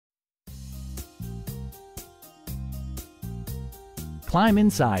Climb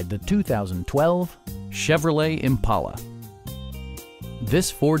inside the 2012 Chevrolet Impala. This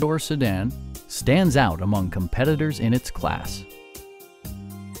four-door sedan stands out among competitors in its class.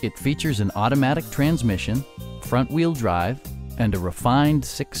 It features an automatic transmission, front-wheel drive, and a refined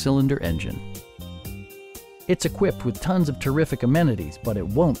six-cylinder engine. It's equipped with tons of terrific amenities, but it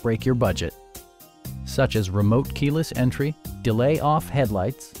won't break your budget, such as remote keyless entry, delay-off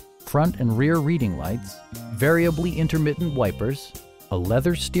headlights, front and rear reading lights, variably intermittent wipers, a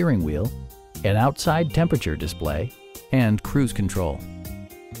leather steering wheel, an outside temperature display, and cruise control.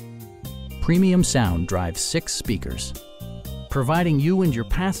 Premium sound drives 6 speakers, providing you and your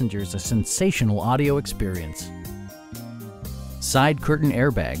passengers a sensational audio experience. Side curtain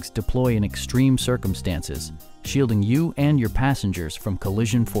airbags deploy in extreme circumstances, shielding you and your passengers from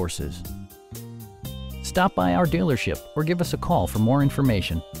collision forces. Stop by our dealership or give us a call for more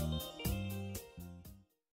information.